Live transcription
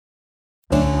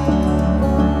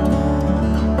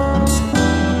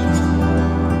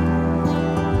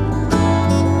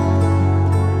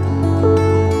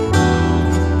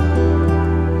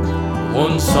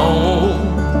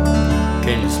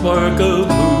spark of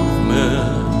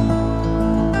movement.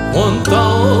 One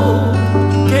thought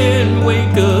can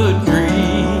wake a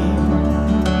dream.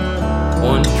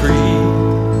 One tree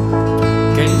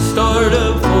can start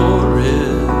a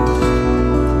forest.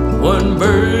 One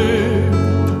bird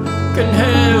can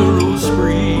herald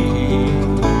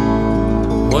spring.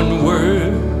 One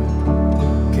word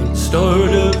can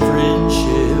start a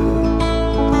friendship.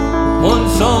 One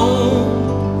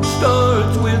song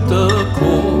starts with a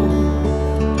chord.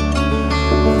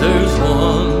 There's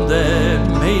one that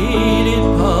made it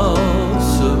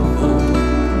possible,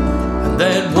 and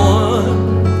that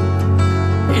one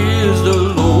is the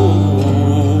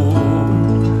Lord.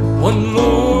 One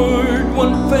Lord,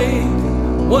 one faith,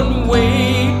 one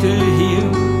way to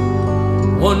Him.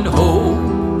 One hope,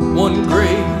 one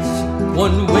grace,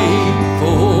 one way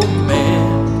for man.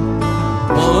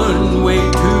 One way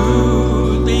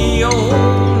to the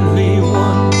only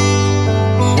one.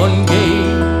 One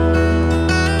gate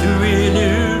to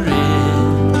enter in.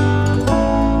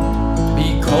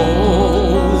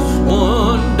 Because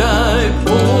one died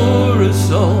for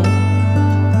us all.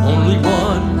 Only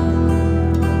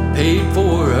one paid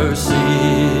for our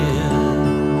sins.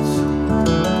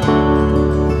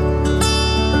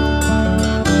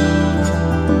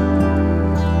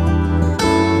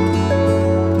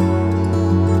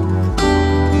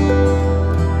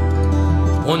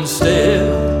 One step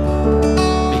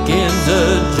begins a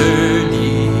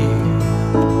journey.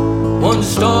 One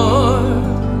star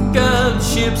guides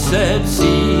ships at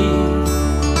sea.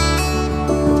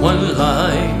 One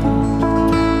light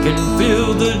can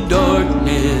fill the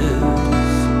darkness.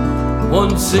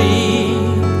 One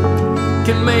seed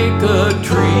can make a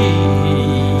tree.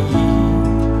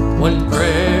 One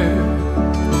prayer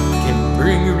can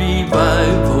bring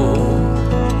revival.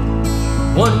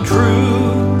 One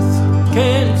truth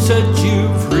can set you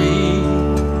free.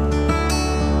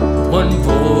 One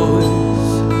voice